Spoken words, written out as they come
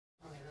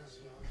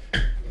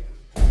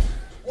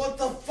What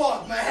the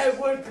fuck? My head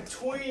went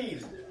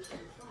between.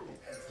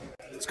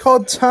 It's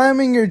called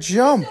timing your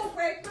jump. Don't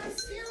break my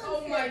ceiling.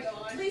 Oh my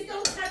god. Please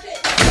don't touch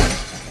it.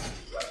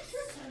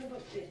 Son of a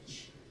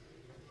bitch.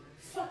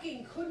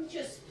 Fucking couldn't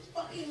just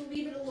fucking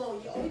leave it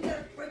alone. You always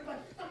gotta break my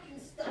fucking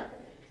stuff.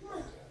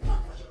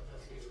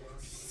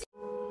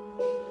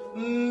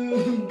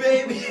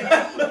 Baby,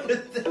 I'm not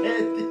dead.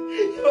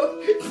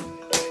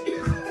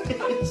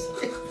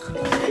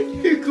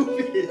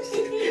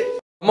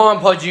 Come on,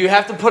 Pudgy, you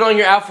have to put on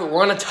your outfit.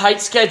 We're on a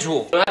tight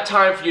schedule. We don't have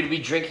time for you to be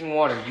drinking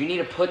water. You need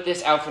to put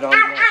this outfit on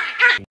now.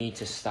 You need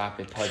to stop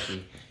it,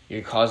 Pudgy.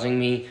 You're causing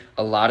me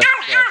a lot of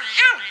stress.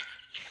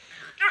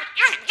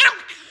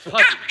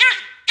 Pudgy.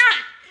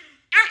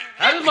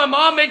 How does my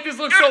mom make this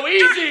look so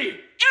easy?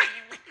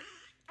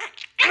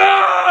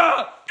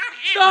 Ah!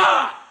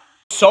 Stop!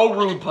 So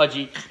rude,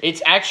 Pudgy.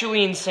 It's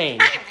actually insane.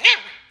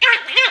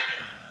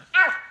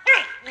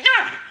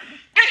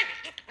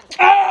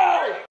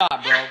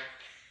 Stop, bro.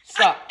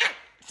 Stop.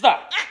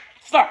 Stop.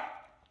 Stop.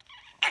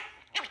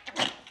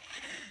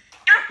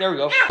 There we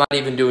go. I'm not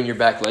even doing your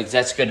back legs.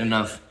 That's good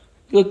enough.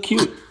 You look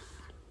cute.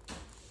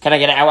 Can I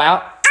get an ow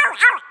out?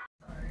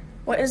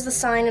 What does the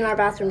sign in our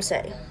bathroom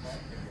say?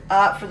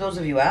 For those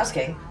of you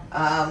asking,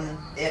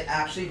 it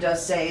actually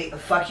does say,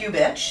 fuck you,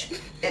 bitch.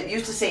 It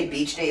used to say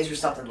beach days or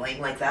something lame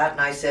like that,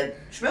 and I said,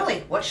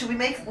 Schmilly, what should we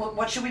make,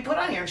 what should we put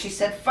on here? And she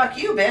said, fuck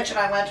you, bitch, and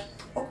I went,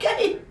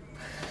 okay.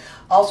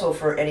 Also,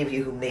 for any of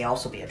you who may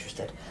also be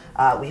interested,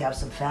 we have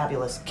some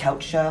fabulous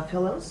couch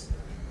pillows.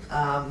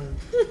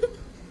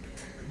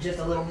 Just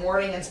a little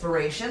morning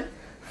inspiration.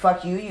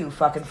 Fuck you, you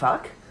fucking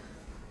fuck.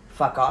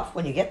 Fuck off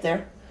when you get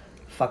there.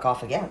 Fuck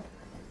off again.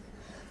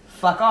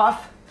 Fuck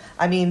off.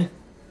 I mean,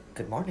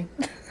 good morning.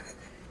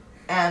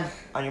 And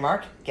on your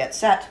mark, get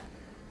set,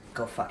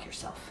 go fuck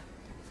yourself.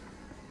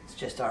 It's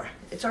just our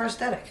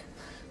aesthetic.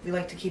 We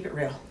like to keep it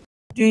real.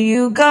 Do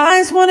you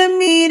guys want to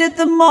meet at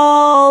the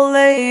mall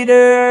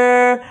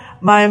later?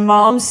 My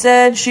mom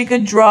said she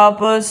could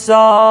drop us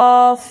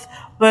off,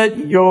 but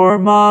your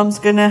mom's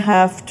gonna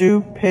have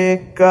to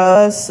pick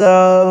us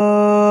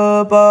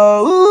up.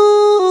 Oh,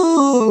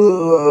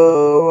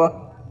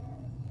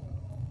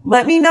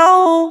 let me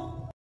know.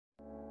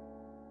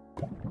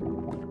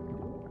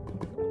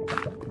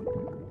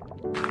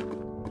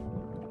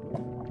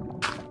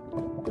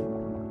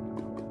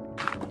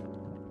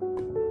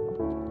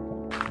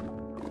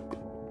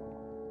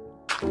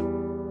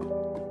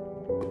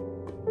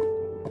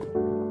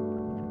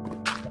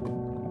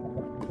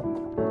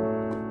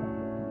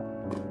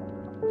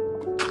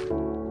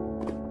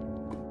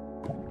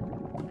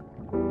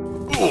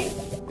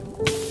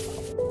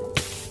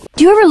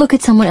 Do you ever look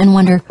at someone and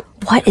wonder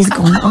what is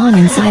going on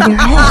inside their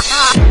head?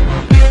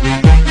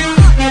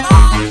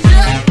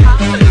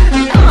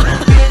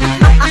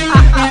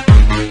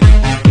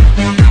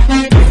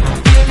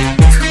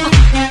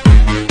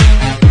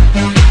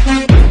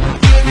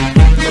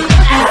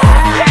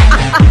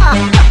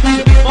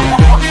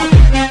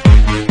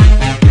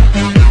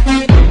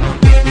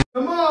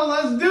 Come on,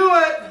 let's do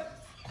it.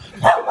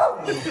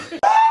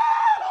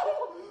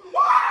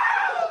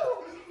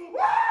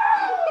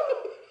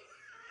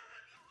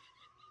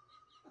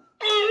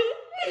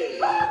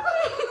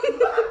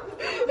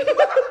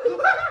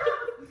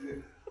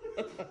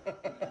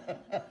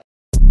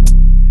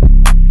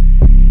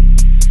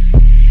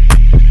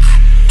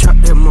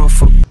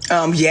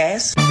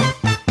 Yes.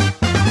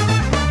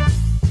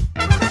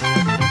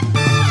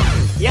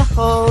 Yo.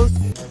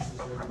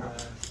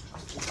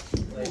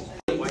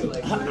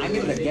 I'm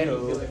in the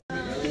ghetto.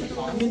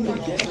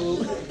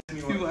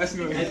 People ask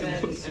me and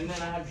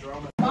then I have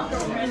drama.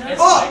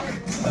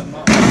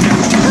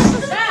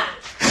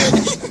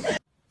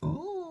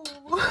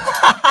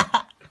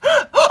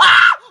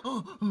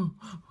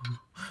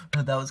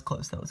 That was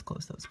close, that was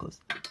close, that was close.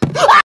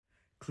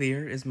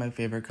 Clear is my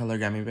favorite color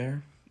gummy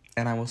bear,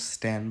 and I will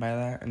stand by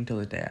that until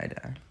the day I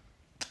die.